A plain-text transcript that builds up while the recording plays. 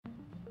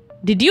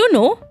Did you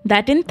know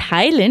that in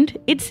Thailand,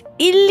 it's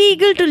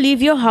illegal to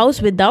leave your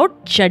house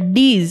without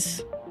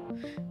chaddis?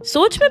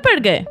 सोच में पड़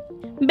गए?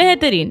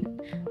 बेहतरीन.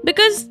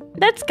 Because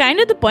that's kind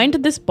of the point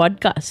of this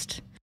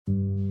podcast.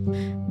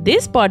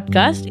 This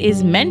podcast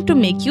is meant to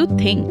make you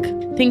think.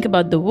 Think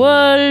about the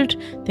world,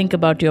 think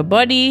about your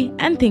body,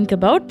 and think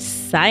about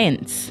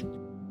science.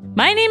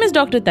 My name is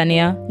Dr.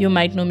 Tanaya. You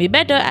might know me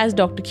better as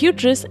Dr.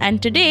 Cuterus,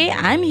 and today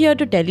I'm here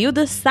to tell you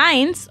the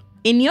science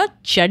in your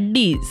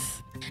chaddis.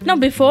 Now,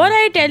 before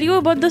I tell you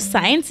about the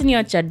science in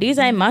your chaddis,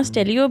 I must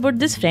tell you about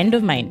this friend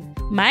of mine.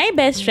 My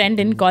best friend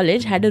in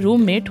college had a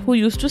roommate who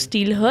used to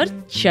steal her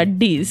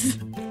chaddis.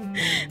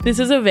 This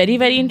is a very,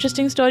 very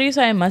interesting story,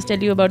 so I must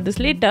tell you about this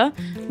later.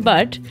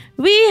 But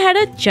we had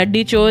a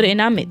chaddi chore in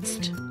our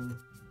midst.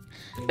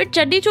 But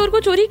chaddi chore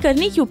को चोरी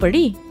करनी क्यों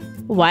पड़ी?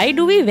 Why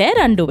do we wear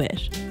underwear?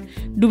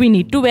 Do we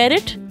need to wear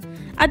it?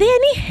 Are there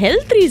any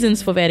health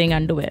reasons for wearing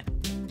underwear?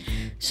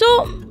 So,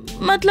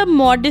 मतलब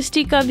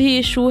modesty का भी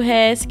issue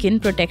है, skin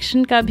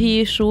protection का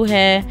भी issue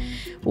है.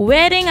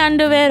 Wearing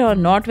underwear or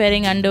not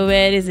wearing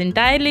underwear is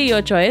entirely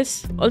your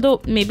choice, although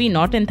maybe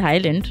not in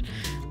Thailand.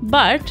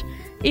 But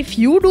if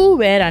you do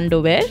wear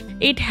underwear,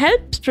 it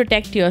helps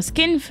protect your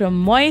skin from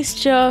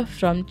moisture,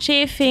 from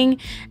chafing,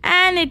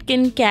 and it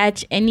can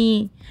catch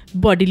any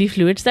bodily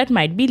fluids that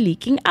might be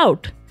leaking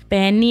out.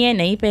 पहननी है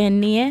नहीं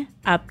पहननी है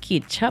आपकी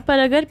इच्छा, पर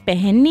अगर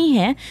पहननी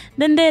है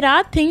then there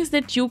are things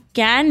that you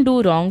can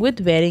do wrong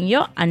with wearing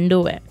your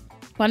underwear.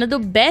 One of the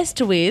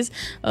best ways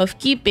of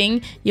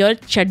keeping your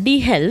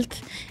chaddi health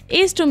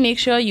is to make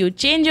sure you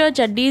change your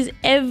chaddis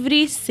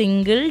every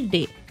single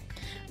day.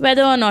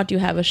 Whether or not you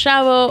have a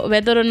shower,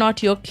 whether or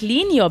not you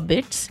clean your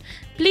bits,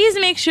 please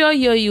make sure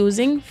you're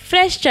using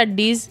fresh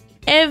chaddis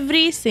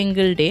every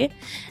single day,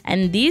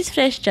 and these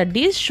fresh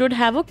chaddis should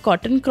have a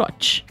cotton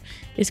crotch.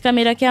 इसका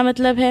मेरा क्या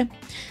मतलब है?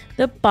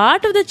 The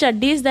part of the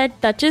chaddis that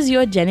touches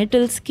your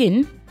genital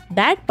skin,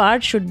 that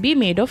part should be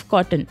made of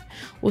cotton.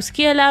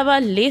 उसके अलावा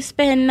less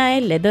पहनना है,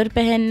 leather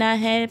पहनना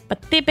है,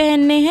 पत्ते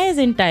पहनने हैं is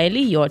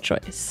entirely your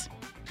choice.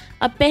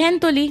 अब पहन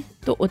तो ली,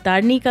 तो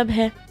उतारनी कब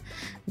है?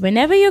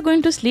 Whenever you're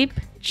going to sleep,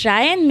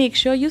 try and make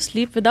sure you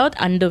sleep without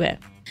underwear.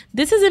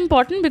 This is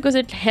important because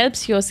it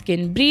helps your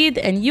skin breathe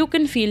and you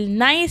can feel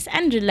nice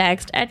and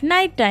relaxed at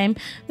night time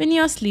when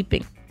you're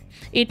sleeping.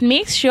 It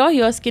makes sure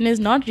your skin is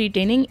not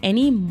retaining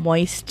any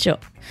moisture,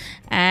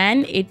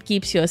 and it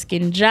keeps your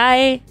skin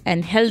dry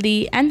and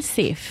healthy and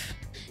safe.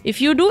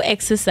 If you do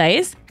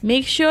exercise,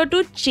 make sure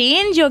to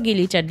change your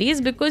gilly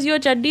chaddis because your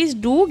chaddis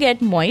do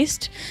get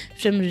moist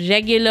from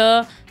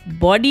regular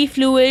body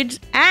fluids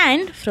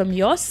and from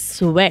your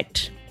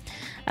sweat.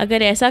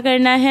 अगर ऐसा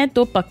करना है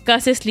तो पक्का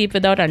से sleep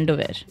without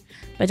underwear.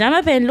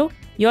 पजामा पहन लो,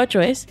 your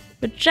choice,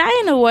 but try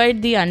and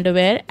avoid the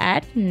underwear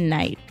at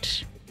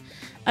night.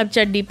 अब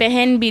चड्डी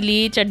पहन भी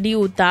ली, चड्डी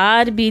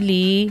उतार भी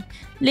ली,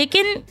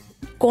 लेकिन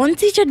कौन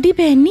सी चड्डी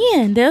पहननी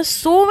है? There are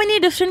so many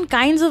different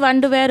kinds of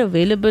underwear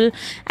available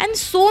and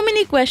so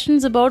many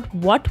questions about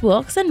what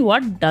works and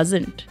what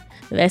doesn't.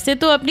 वैसे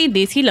तो अपनी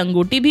देसी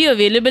लंगोटी भी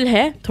अवेलेबल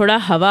है थोड़ा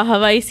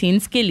हवाई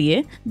सीन्स के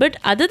लिए, but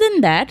other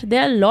than that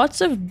there are lots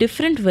of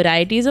different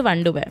varieties of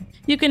underwear.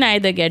 You can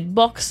either get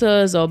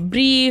boxers or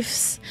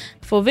briefs.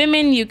 For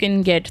women, you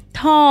can get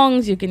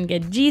thongs, you can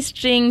get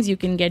G-strings, you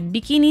can get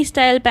bikini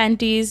style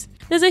panties.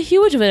 There's a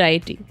huge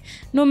variety.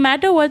 No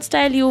matter what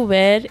style you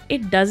wear,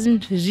 it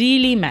doesn't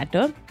really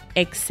matter,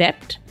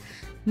 except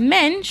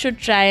men should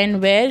try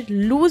and wear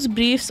loose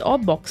briefs or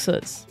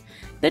boxers.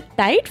 The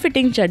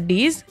tight-fitting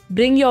chaddis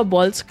bring your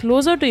balls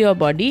closer to your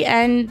body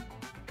and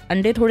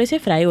अंडे थोड़े से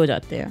fry हो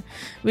जाते हैं,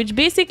 which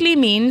basically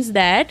means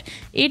that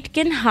it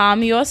can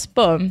harm your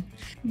sperm.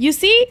 You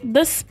see,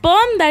 the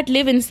sperm that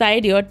live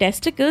inside your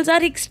testicles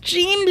are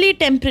extremely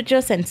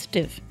temperature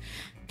sensitive.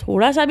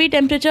 थोड़ा सा भी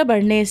temperature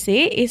बढ़ने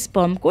से इस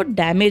स्पर्म को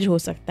डैमेज हो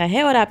सकता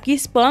है और आपकी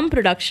स्पर्म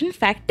प्रोडक्शन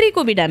फैक्ट्री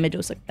को भी डैमेज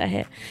हो सकता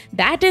है.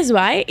 That is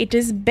why it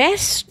is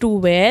best to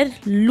wear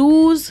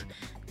loose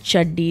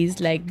chaddis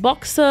like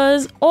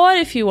boxers, or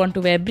if you want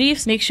to wear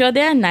briefs, make sure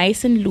they are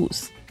nice and loose.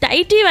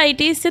 Tighty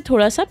whities से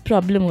थोड़ा सा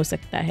problem हो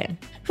सकता है.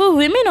 For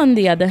women, on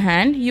the other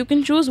hand, you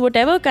can choose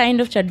whatever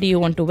kind of chaddi you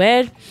want to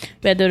wear,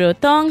 whether a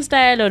thong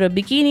style or a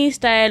bikini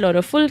style or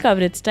a full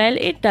coverage style,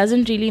 it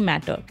doesn't really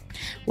matter.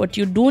 What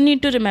you do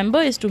need to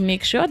remember is to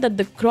make sure that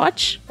the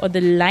crotch or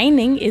the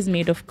lining is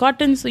made of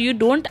cotton so you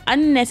don't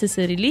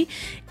unnecessarily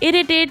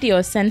irritate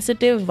your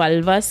sensitive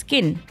vulva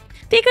skin.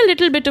 Take a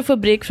little bit of a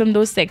break from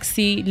those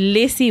sexy,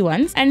 lacy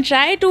ones and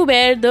try to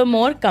wear the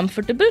more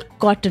comfortable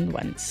cotton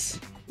ones.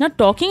 Now,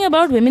 talking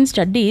about women's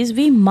chaddis,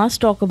 we must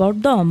talk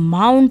about the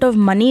amount of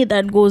money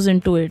that goes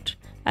into it.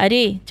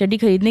 अरे चड्डी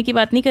खरीदने की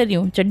बात नहीं कर रही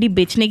हूँ, चड्डी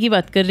बेचने की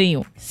बात कर रही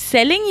हूँ.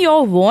 Selling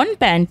your worn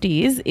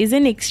panties is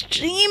an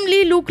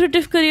extremely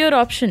lucrative career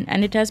option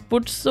and it has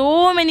put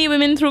so many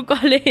women through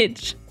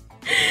college.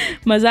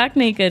 मजाक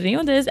नहीं कर रही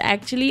हूँ. There is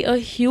actually a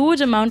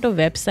huge amount of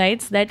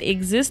websites that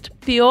exist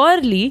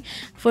purely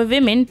for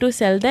women to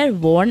sell their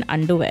worn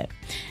underwear.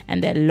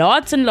 And there are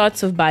lots and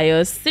lots of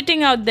buyers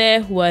sitting out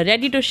there who are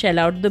ready to shell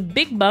out the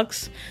big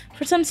bucks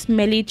for some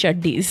smelly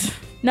chaddis.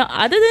 Now,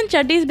 other than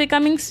chaddis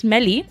becoming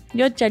smelly,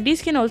 your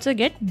chaddis can also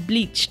get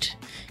bleached.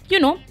 You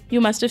know, you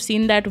must have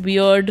seen that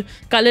weird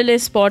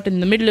colorless spot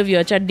in the middle of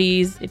your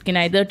chaddis. It can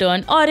either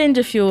turn orange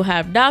if you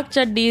have dark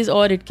chaddis,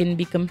 or it can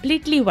be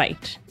completely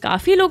white.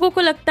 काफी लोगों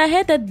को लगता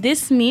है that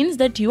this means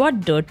that you are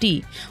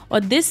dirty or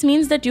this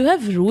means that you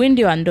have ruined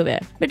your underwear.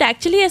 But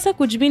actually ऐसा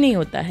कुछ भी नहीं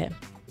होता है.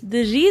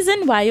 The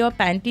reason why your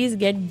panties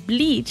get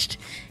bleached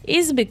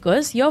is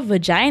because your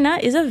vagina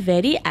is a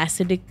very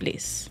acidic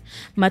place.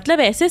 मतलब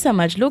ऐसे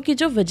समझ लो कि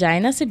जो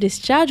vagina से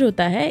discharge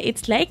होता है,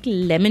 it's like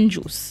lemon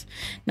juice.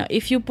 Now,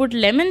 if you put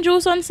lemon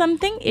juice on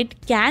something,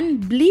 it can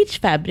bleach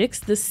fabrics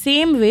the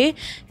same way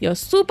your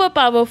super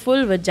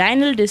powerful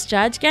vaginal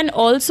discharge can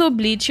also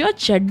bleach your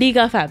chaddi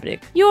ka fabric.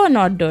 You are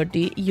not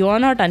dirty, you are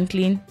not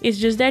unclean. It's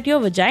just that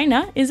your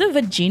vagina is a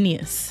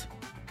vaginius.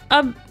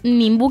 अब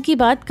नींबू की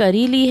बात कर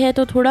ही ली है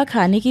तो थोड़ा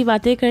खाने की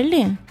बातें कर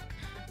लें.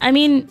 I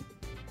mean,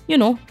 you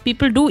know,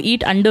 people do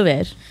eat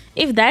underwear.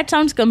 If that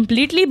sounds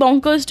completely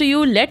bonkers to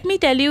you, let me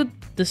tell you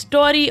the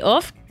story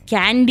of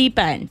candy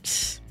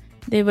pants.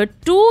 There were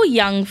two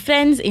young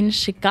friends in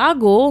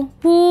Chicago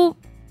who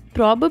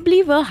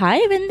probably were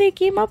high when they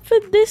came up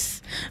with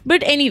this.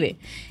 But anyway,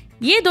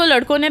 ये दो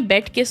लड़कों ने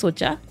बैठ के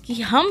सोचा कि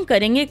हम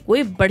करेंगे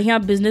कोई बढ़िया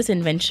बिजनेस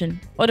इन्वेंशन.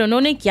 और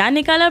उन्होंने क्या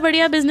निकाला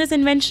बढ़िया business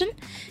invention?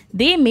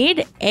 They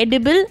made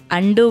edible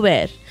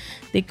underwear.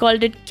 They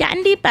called it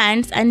candy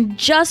pants, and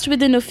just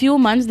within a few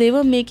months, they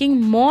were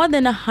making more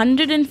than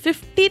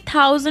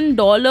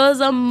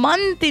 $150,000 a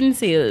month in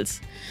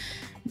sales.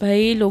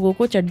 भाई लोगों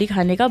को चड्डी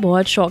खाने का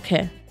बहुत शौक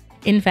है.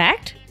 In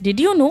fact, did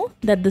you know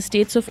that the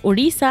states of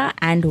Odisha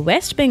and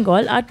West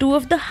Bengal are two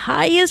of the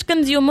highest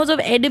consumers of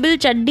edible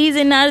chaddis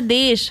in our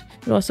देश?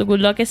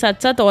 रसगुल्ला के साथ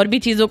साथ और भी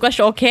चीजों का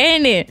शौक है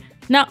इन्हें.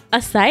 Now,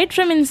 aside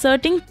from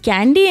inserting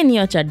candy in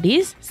your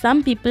chaddis,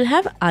 some people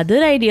have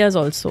other ideas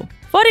also.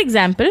 For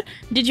example,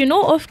 did you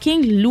know of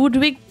King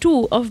Ludwig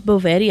II of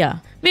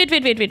Bavaria? Wait.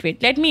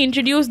 Let me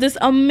introduce this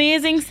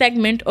amazing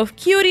segment of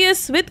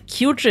Curious with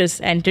Cuterus.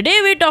 And today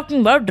we're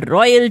talking about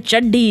royal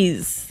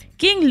chaddis.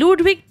 King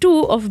Ludwig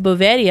II of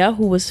Bavaria,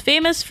 who was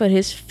famous for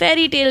his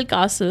fairy tale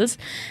castles,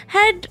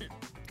 had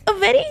a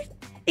very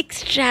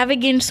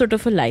extravagant sort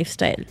of a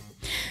lifestyle.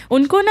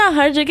 उनको ना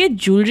हर जगह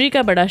jewellery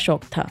का बड़ा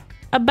शौक था.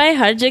 अब by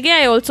हर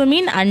जगह I also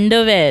mean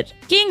underwear.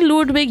 King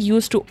Ludwig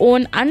used to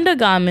own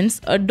undergarments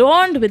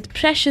adorned with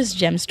precious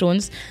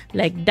gemstones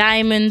like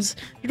diamonds,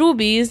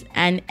 rubies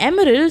and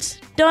emeralds,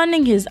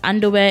 turning his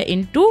underwear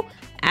into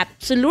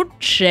absolute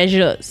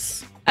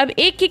treasures. अब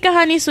एक की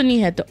कहानी सुनी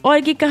है तो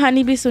और की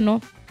कहानी भी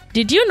सुनो.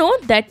 Did you know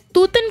that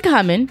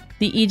Tutankhamun,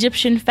 the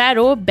Egyptian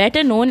pharaoh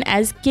better known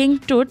as King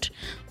Tut,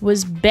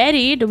 was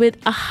buried with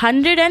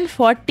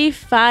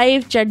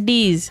 145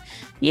 chaddis?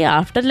 ये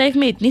आफ्टर लाइफ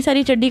में इतनी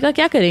सारी चड्डी का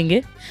क्या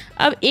करेंगे?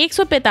 अब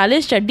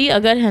 145 चड्डी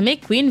अगर हमें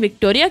क्वीन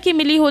विक्टोरिया की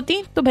मिली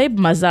होती तो भाई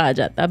मज़ा आ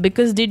जाता.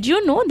 Because did you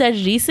know that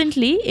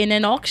recently in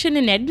an auction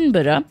in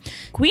Edinburgh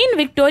queen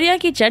Victoria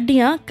की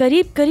चड्डियाँ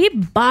करीब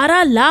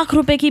 12 लाख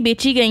रुपए की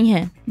बेची गई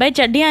हैं. भाई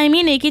चड्डियाँ आई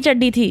मीन एक ही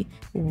चड्डी थी,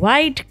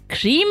 वाइट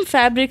क्रीम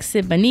फैब्रिक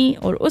से बनी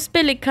और उस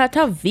पे लिखा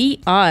था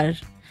VR,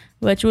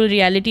 वर्चुअल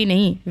रियलिटी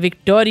नहीं,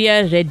 विक्टोरिया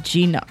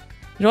रेजिना.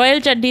 रॉयल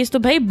चड्डीज तो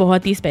भाई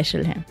बहुत ही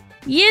स्पेशल हैं.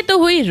 ये तो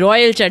हुई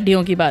रॉयल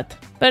चड्डियों की बात,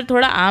 पर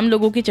थोड़ा आम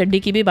लोगों की चड्डी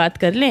की भी बात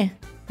कर लें.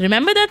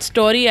 Remember that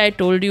story I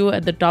told you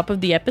at the top of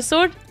the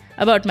episode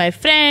about my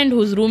friend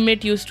whose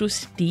roommate used to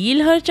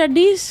steal हर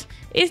चड्डीज?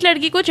 इस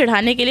लड़की को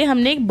चिढ़ाने के लिए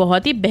हमने एक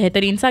बहुत ही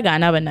बेहतरीन सा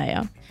गाना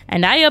बनाया.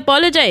 एंड आई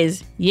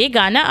अपोलोजाइज, ये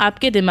गाना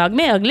आपके दिमाग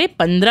में अगले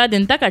 15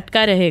 दिन तक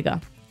अटका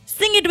रहेगा.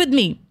 Sing it with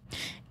me.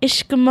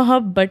 इश्क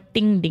मोहब्बत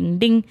टिंग डिंग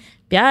डिंग,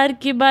 प्यार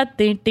की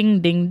बातें टिंग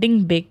डिंग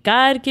डिंग,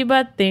 बेकार की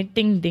बातें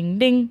टिंग डिंग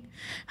डिंग,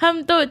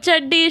 हम तो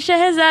चड्डी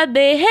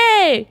शहजादे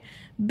है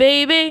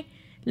बेबे,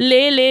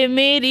 ले ले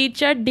मेरी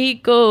चड्डी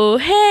को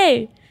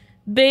है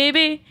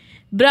बेबे,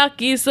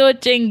 बाकी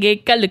सोचेंगे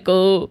कल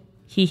को.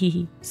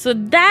 So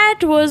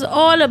that was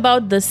all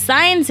about the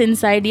science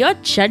inside your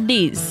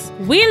chaddis.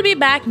 We'll be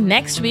back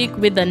next week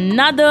with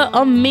another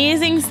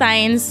amazing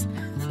science.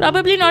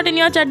 Probably not in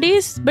your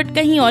chaddis, but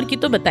कहीं और की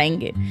तो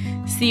बताएंगे.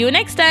 See you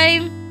next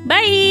time.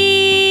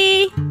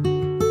 Bye.